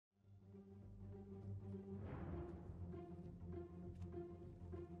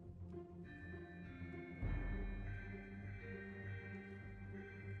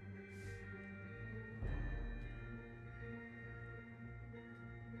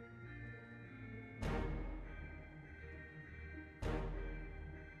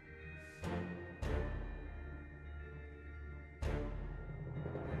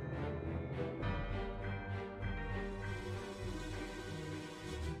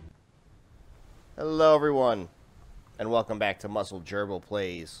Hello everyone, and welcome back to Muscle Gerbil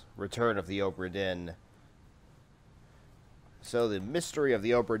Plays, Return of the Obra Dinn. So the mystery of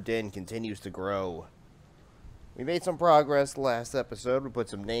the Obra Dinn continues to grow. We made some progress last episode. We put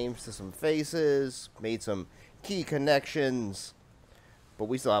some names to some faces, made some key connections, but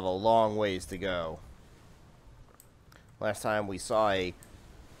we still have a long ways to go. Last time we saw a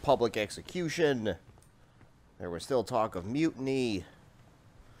public execution. There was still talk of mutiny.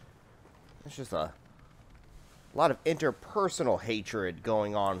 It's just a lot of interpersonal hatred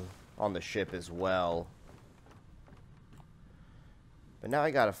going on the ship as well. But now I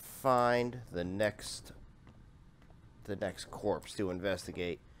gotta find the next corpse to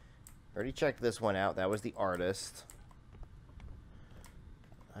investigate. Already checked this one out. That was the artist.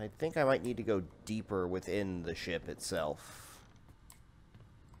 I think I might need to go deeper within the ship itself,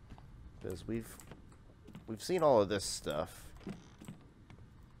 because we've seen all of this stuff.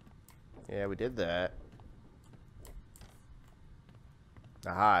 Yeah, we did that.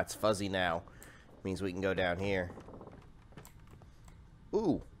 Aha, it's fuzzy now. Means we can go down here.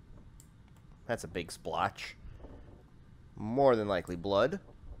 Ooh. That's a big splotch. More than likely blood,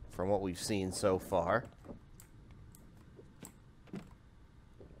 from what we've seen so far.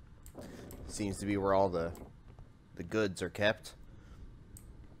 Seems to be where all the goods are kept.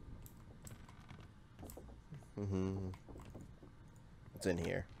 What's in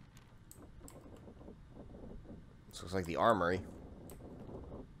here? This looks like the armory.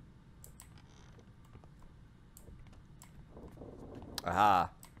 Aha.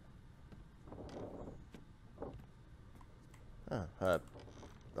 A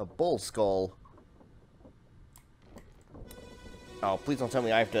bull skull. Oh, please don't tell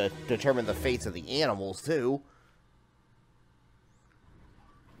me I have to determine the fates of the animals, too.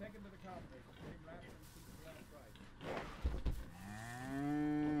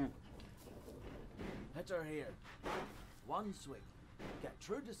 Hit her here. One swing. Get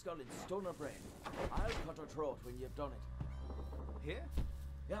through the skull and stone her brain. I'll cut her throat when you've done it. Here?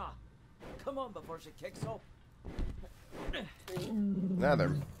 Yeah. Come on before she kicks up. Now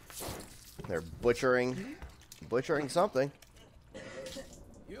they're butchering something.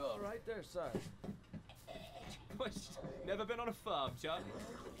 You all right there, sir? Never been on a farm, Charlie.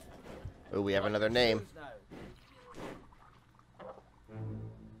 Oh, we have another name.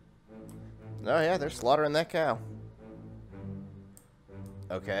 Oh yeah, they're slaughtering that cow.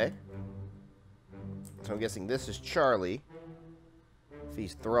 Okay. So I'm guessing this is Charlie. If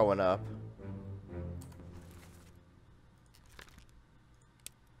he's throwing up.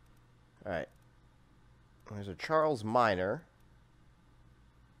 Alright. There's a Charles Minor.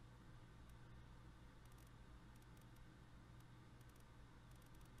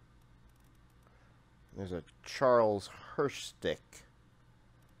 There's a Charles Hirschstick.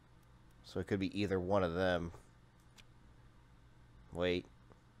 So it could be either one of them. Wait.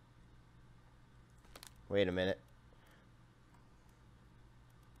 Wait a minute.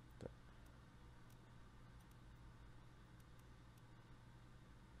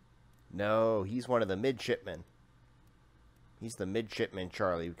 No, he's one of the midshipmen. He's the midshipman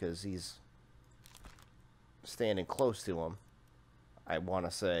Charlie, because he's standing close to him, I want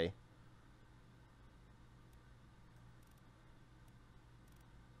to say.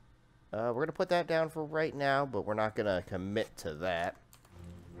 We're going to put that down for right now, but we're not going to commit to that.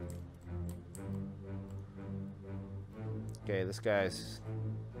 Okay, this guy's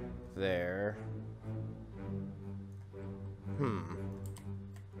there.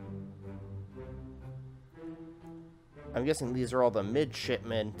 I'm guessing these are all the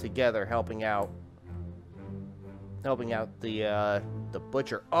midshipmen together helping out the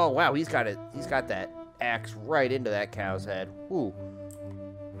butcher. Oh wow, he's got it. He's got that axe right into that cow's head. Ooh.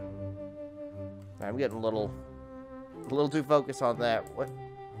 I'm getting a little too focused on that. What?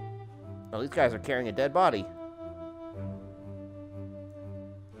 Oh, these guys are carrying a dead body.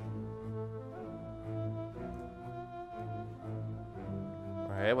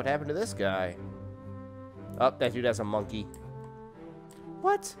 Alright, what happened to this guy? Oh, that dude has a monkey.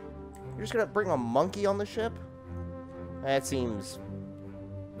 What? You're just gonna bring a monkey on the ship? That seems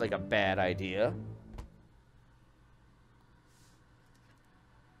like a bad idea.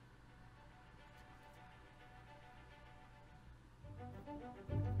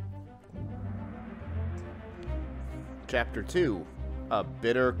 Chapter 2, A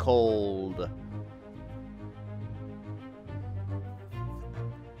Bitter Cold.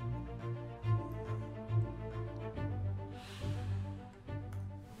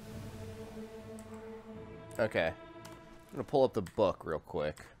 Okay. I'm gonna pull up the book real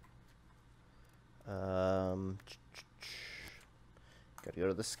quick. Gotta go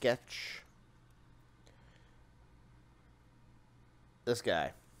to the sketch. this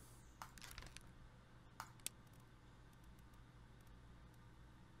guy.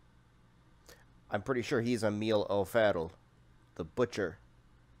 I'm pretty sure he's Emil O'Farrell, the butcher.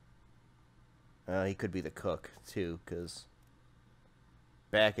 He could be the cook, too, because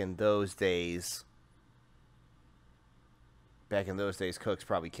back in those days, cooks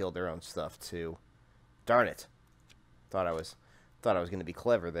probably killed their own stuff, too. Darn it. Thought I was going to be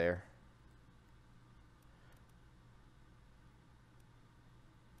clever there.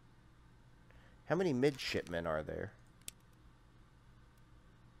 How many midshipmen are there?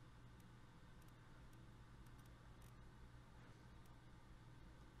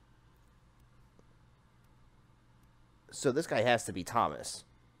 So this guy has to be Thomas.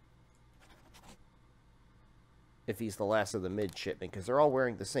 If he's the last of the midshipmen, because they're all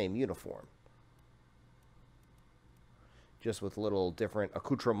wearing the same uniform. Just with little different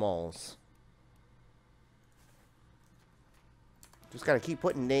accoutrements. Just gotta keep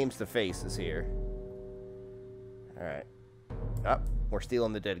putting names to faces here. Alright. Oh, we're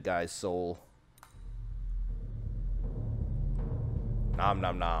stealing the dead guy's soul. Nom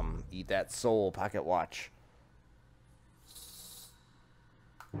nom nom. Eat that soul, pocket watch.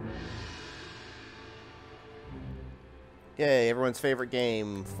 Yay, everyone's favorite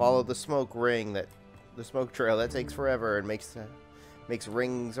game. Follow the smoke ring, the smoke trail. That takes forever and makes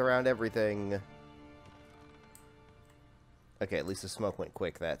rings around everything. Okay, at least the smoke went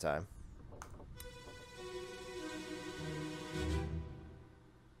quick that time.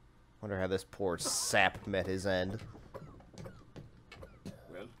 Wonder how this poor sap met his end.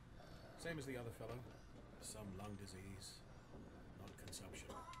 Well, same as the other fellow. Some lung disease, non-consumption.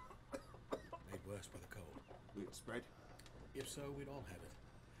 Made worse by the cold. Will it spread? If so, we'd all have it.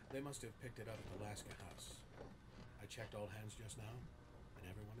 They must have picked it up at the Alaska house. I checked all hands just now, and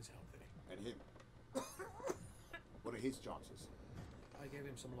everyone is healthy. And him? What are his chances? I gave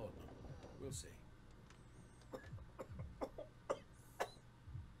him some laudanum. We'll see.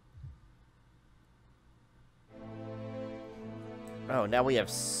 Oh, now we have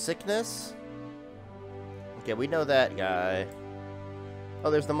sickness? Okay, we know that guy. Oh,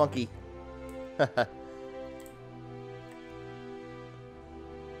 there's the monkey.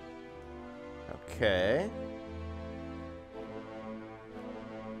 Okay.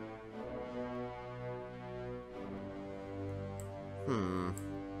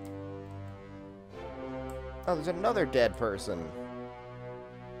 Oh, there's another dead person.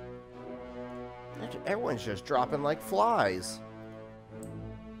 Everyone's just dropping like flies.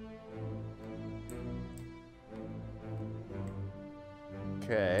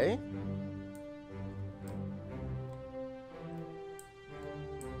 Okay.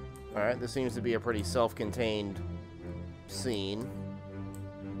 Alright, this seems to be a pretty self-contained scene.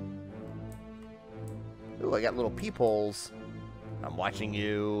 Ooh, I got little peepholes. I'm watching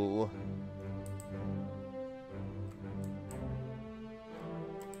you.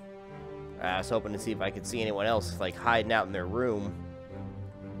 I was hoping to see if I could see anyone else, like, hiding out in their room.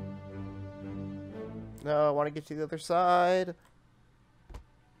 No, I want to get to the other side.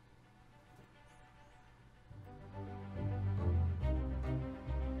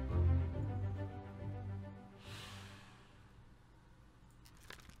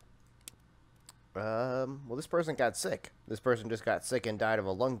 Well, this person got sick. This person just got sick and died of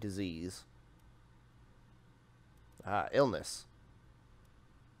a lung disease. Illness.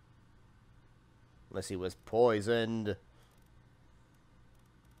 Unless he was poisoned. I'm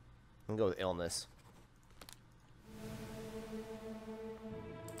gonna go with illness.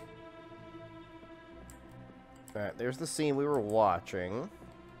 Alright, there's the scene we were watching.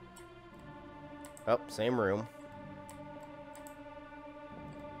 Oh, same room.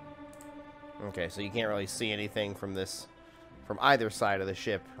 Okay, so you can't really see anything from this, from either side of the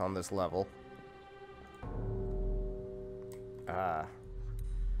ship on this level.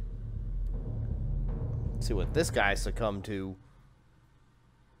 Let's see what this guy succumbed to.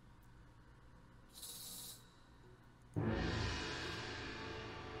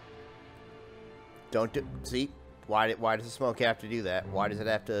 Don't do, see? Why does the smoke have to do that? Why does it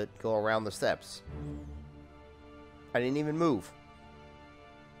have to go around the steps? I didn't even move.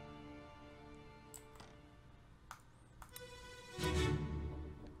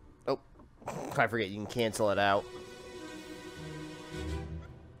 Oh, I forget you can cancel it out.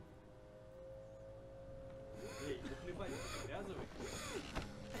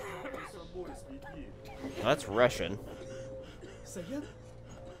 That's Russian.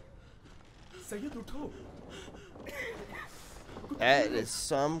 That is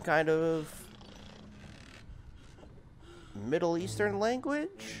some kind of Middle Eastern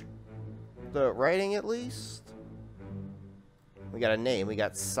language? The writing, at least? We got a name. We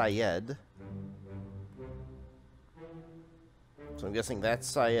got Syed. So I'm guessing that's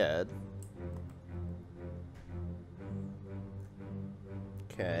Syed.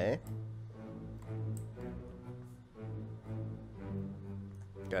 Okay.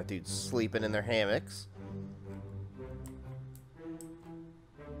 Got dudes sleeping in their hammocks.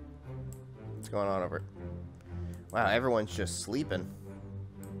 What's going on over? Wow, everyone's just sleeping.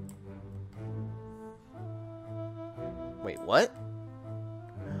 Wait, what?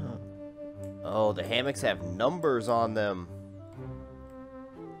 Oh, the hammocks have numbers on them.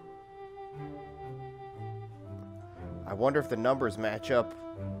 I wonder if the numbers match up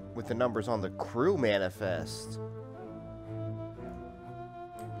with the numbers on the crew manifest.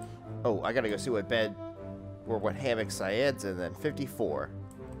 Oh, I gotta go see what bed or what hammock Syed's in then. 54.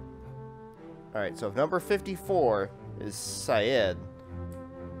 Alright, so if number 54 is Syed,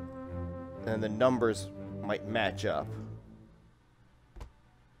 then the numbers might match up.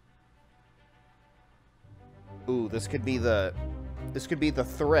 Ooh, this could be the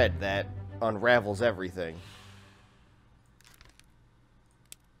thread that unravels everything.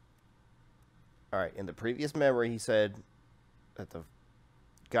 Alright, in the previous memory he said that the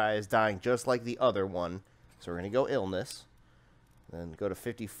guy is dying just like the other one. So we're going to go illness. Then go to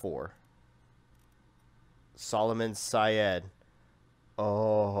 54. Solomon Syed.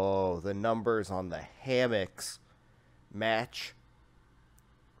 Oh, the numbers on the hammocks match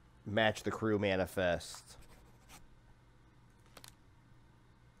the crew manifest.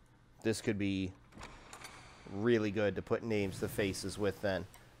 This could be really good to put names to faces with then.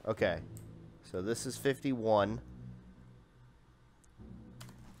 Okay. So this is 51.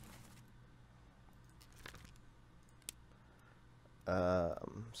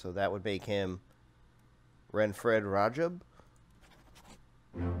 So that would make him Renfred Rajab.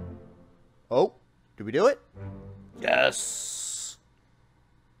 Oh, did we do it? Yes.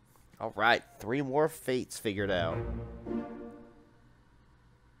 All right, 3 more fates figured out.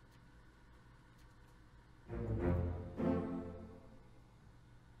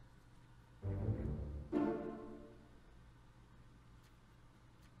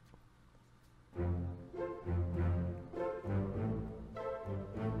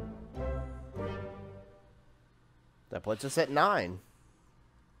 That puts us at 9.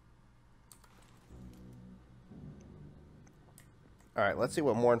 Alright, let's see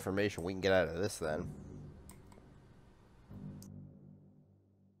what more information we can get out of this then.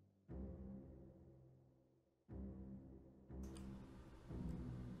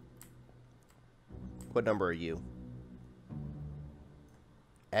 What number are you?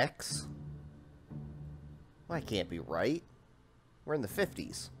 X? Well, that can't be right. We're in the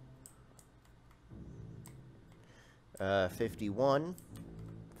 50s. 51,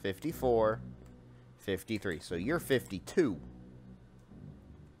 54, 53. So you're 52.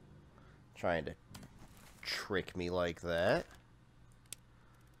 Trying to trick me like that.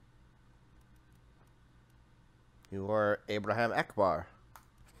 You are Abraham Akbar.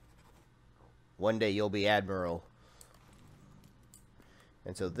 One day you'll be Admiral.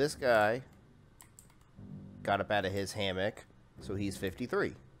 And so this guy got up out of his hammock, so he's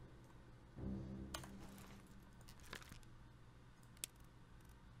 53.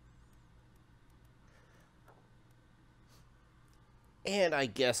 And I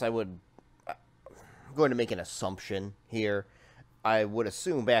guess I'm going to make an assumption here. I would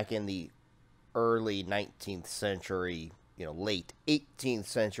assume back in the early 19th century, late 18th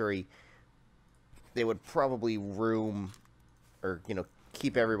century, they would probably room or,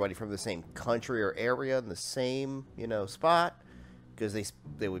 keep everybody from the same country or area in the same, spot, because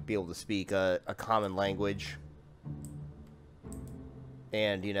they would be able to speak a common language.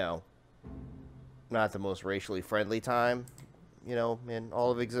 And, not the most racially friendly time, in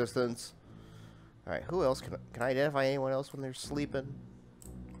all of existence. Alright, who else? Can I identify anyone else when they're sleeping?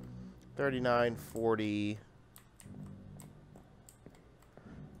 39, 40...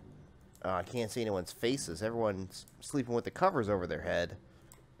 I can't see anyone's faces. Everyone's sleeping with the covers over their head.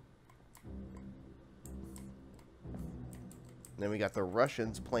 And then we got the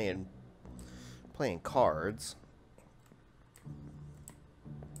Russians playing cards.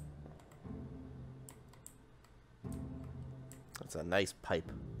 That's a nice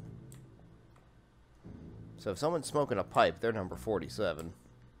pipe. So if someone's smoking a pipe, they're number 47.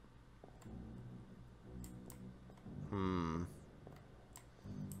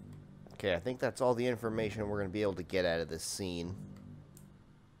 Okay, I think that's all the information we're going to be able to get out of this scene.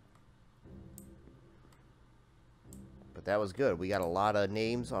 But that was good. We got a lot of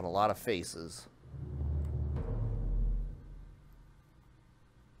names on a lot of faces.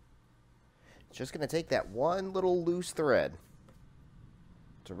 It's just going to take that one little loose thread.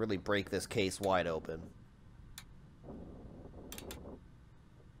 to really break this case wide open.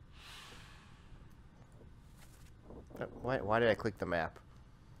 Why did I click the map?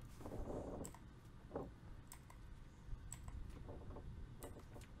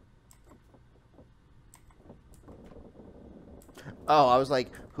 Oh, I was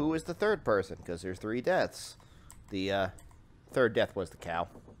like, who is the third person? Because there's 3 deaths. The third death was the cow.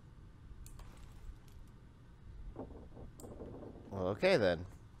 Well, okay then.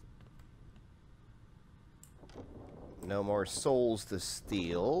 No more souls to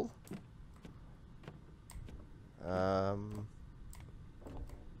steal.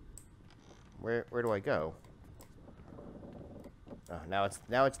 Where do I go? Oh, now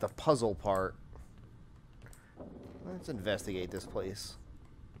it's the puzzle part. Let's investigate this place.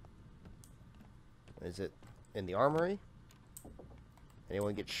 Is it in the armory?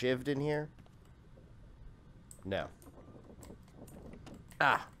 Anyone get shivved in here? No.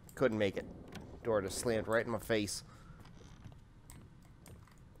 Ah, couldn't make it. Door just slammed right in my face.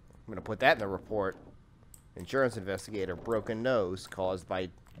 I'm gonna put that in the report. Insurance investigator, broken nose caused by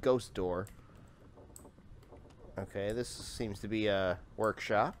ghost door. Okay, this seems to be a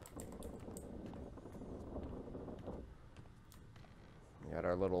workshop. We got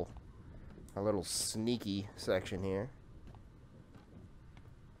our little sneaky section here.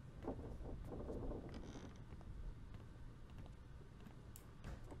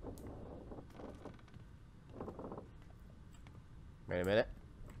 Wait a minute.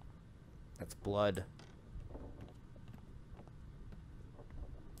 That's blood.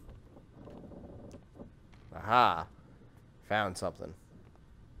 Aha! Found something.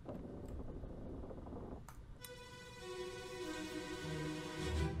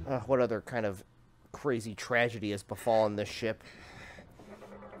 What other kind of crazy tragedy has befallen this ship?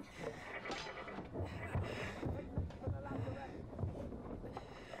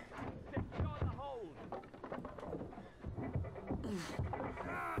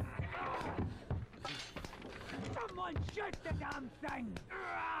 Someone shoot the damn thing!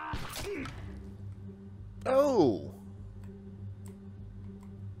 Oh!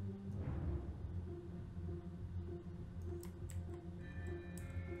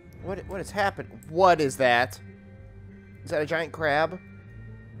 What has happened? What is that? Is that a giant crab?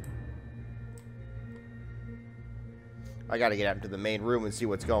 I gotta get out into the main room and see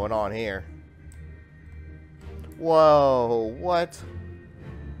what's going on here. Whoa, what?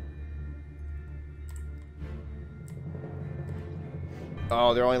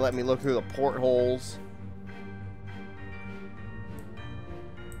 Oh, they're only letting me look through the portholes.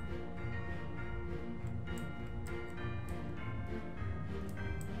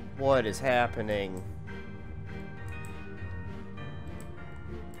 What is happening?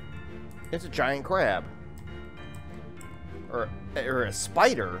 It's a giant crab. Or a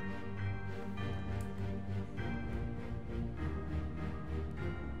spider.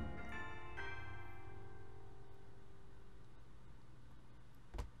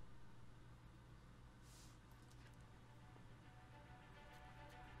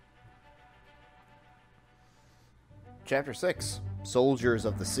 Chapter 6, Soldiers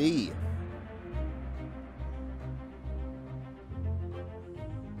of the Sea.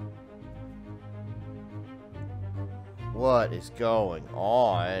 What is going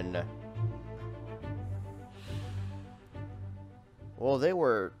on? Well, they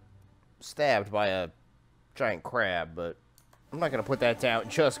were stabbed by a giant crab, but I'm not going to put that down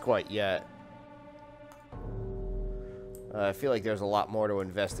just quite yet. I feel like there's a lot more to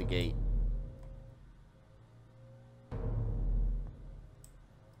investigate.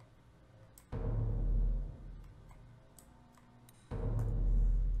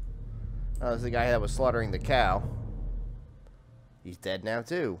 Oh, this is the guy that was slaughtering the cow. He's dead now,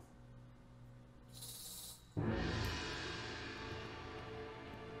 too.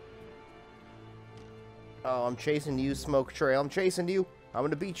 Oh, I'm chasing you, Smoke Trail. I'm chasing you. I'm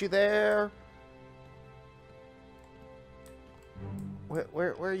gonna beat you there.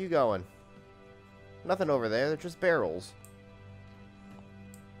 Where are you going? Nothing over there. They're just barrels.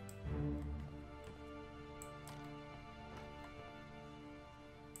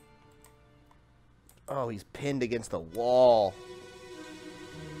 Oh, he's pinned against the wall.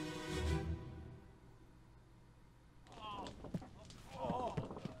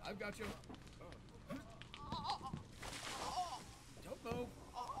 I've got you. Don't move.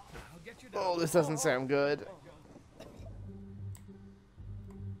 I'll get you down. Oh, this doesn't sound good.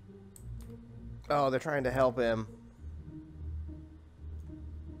 Oh, they're trying to help him.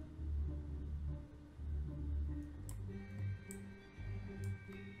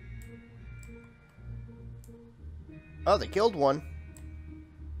 Oh, they killed one.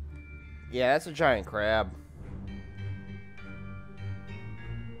 Yeah, that's a giant crab.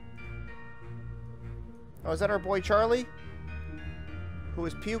 Oh, is that our boy Charlie? Who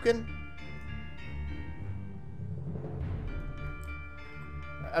is puking?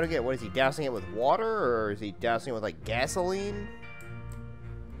 I don't get, what is he dousing it with water, or is he dousing it with like gasoline?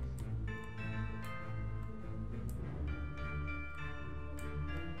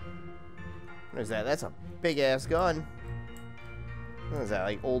 What is that? That's a big ass gun. What is that,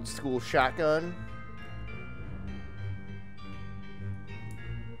 like old school shotgun?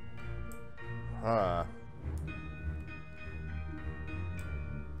 Huh.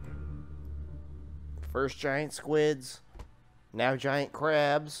 First giant squids. Now giant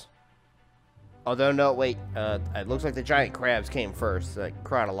crabs. Although, no, wait. It looks like the giant crabs came first, like,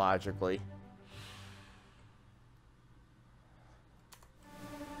 chronologically.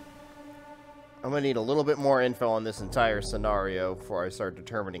 I'm gonna need a little bit more info on this entire scenario before I start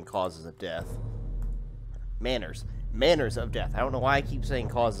determining causes of death. Manners. Manners of death. I don't know why I keep saying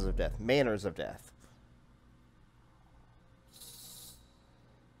causes of death. Manners of death.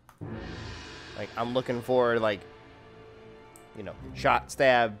 Like, I'm looking for, like, you know, shot,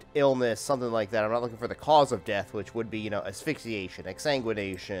 stabbed, illness, something like that. I'm not looking for the cause of death, which would be, you know, asphyxiation,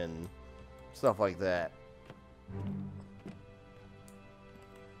 exsanguination, stuff like that.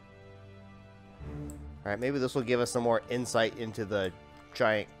 Alright, maybe this will give us some more insight into the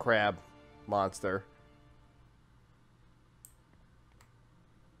giant crab monster.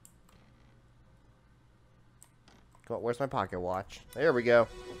 Come on, where's my pocket watch? There we go.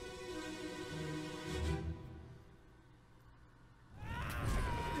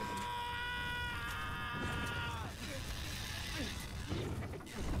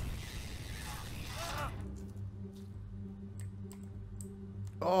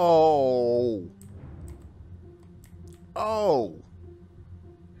 Oh. Oh.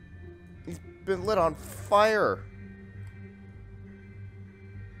 He's been lit on fire.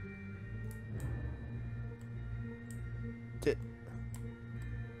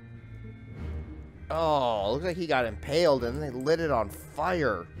 Oh, looks like he got impaled and they lit it on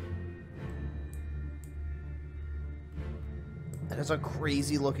fire. That is a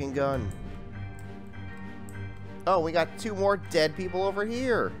crazy looking gun. Oh, we got 2 more dead people over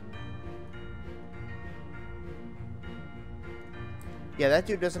here. Yeah, that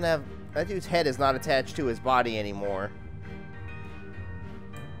dude doesn't have... That dude's head is not attached to his body anymore.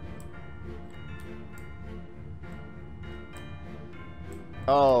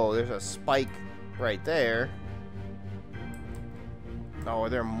 Oh, there's a spike right there. Oh, are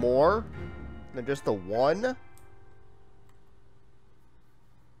there more than just the one?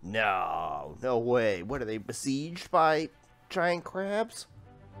 No, no way. What, are they besieged by giant crabs?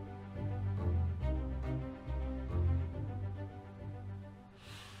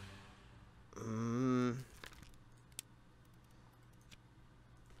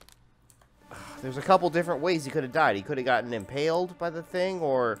 There's a couple different ways he could have died. He could have gotten impaled by the thing,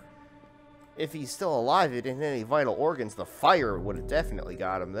 or if he's still alive, it didn't hit any vital organs, the fire would have definitely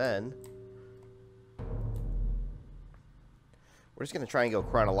got him then. We're just going to try and go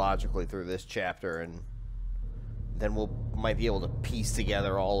chronologically through this chapter, and then might be able to piece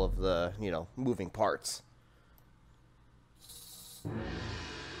together all of the, you know, moving parts.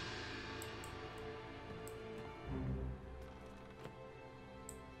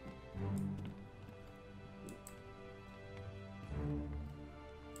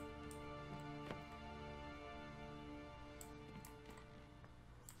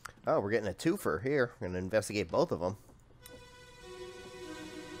 Oh, we're getting a twofer here. We're going to investigate both of them.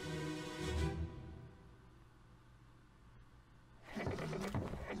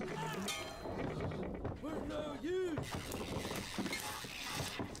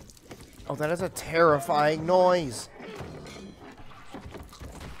 Oh, that is a terrifying noise.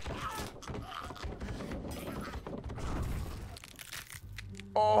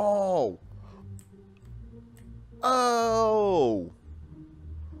 Oh. Oh.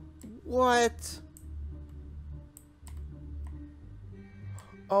 What?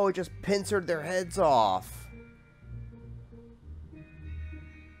 Oh, it just pincered their heads off.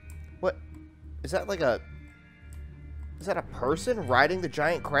 What? Is that like a... Is that a person riding the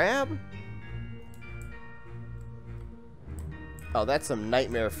giant crab? Oh, that's some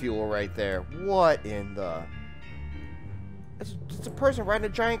nightmare fuel right there. What in the... It's a person riding a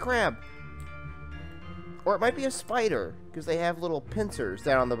giant crab. Or it might be a spider, because they have little pincers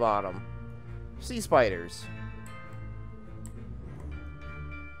down on the bottom. Sea spiders.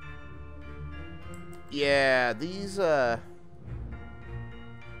 Yeah, these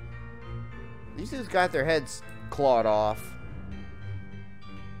dudes got their heads clawed off.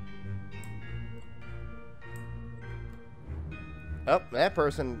 Oh, that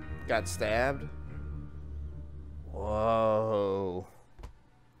person got stabbed. Whoa.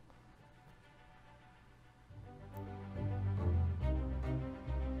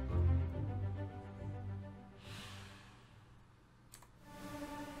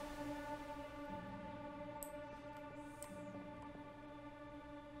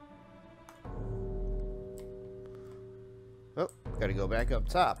 Oh, gotta go back up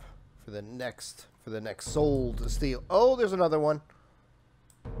top for the next soul to steal. Oh, there's another one.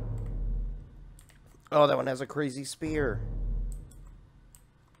 Oh, that one has a crazy spear.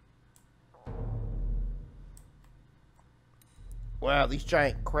 Wow, these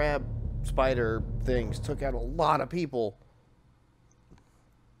giant crab spider things took out a lot of people.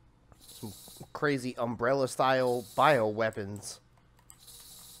 Some crazy umbrella style bioweapons.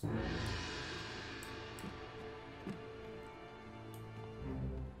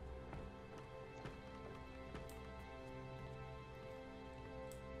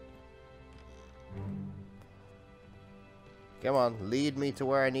 Come on, lead me to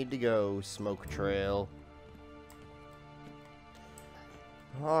where I need to go, smoke trail.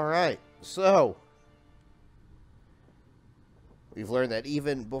 Alright, so we've learned that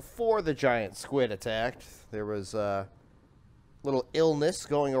even before the giant squid attacked, there was a little illness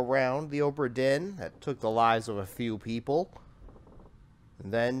going around the Obra Dinn that took the lives of a few people.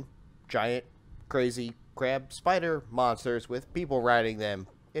 And then giant, crazy crab spider monsters with people riding them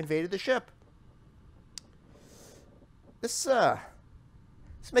invaded the ship. This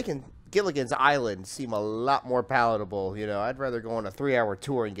making Gilligan's Island seem a lot more palatable. You know, I'd rather go on a 3-hour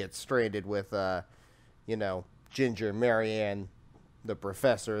tour and get stranded with, you know, Ginger, Marianne, the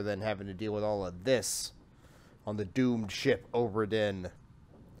professor, than having to deal with all of this on the doomed ship Obra Dinn.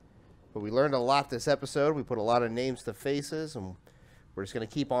 But we learned a lot this episode. We put a lot of names to faces, and we're just going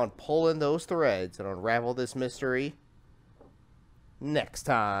to keep on pulling those threads and unravel this mystery next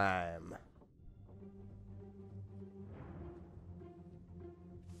time.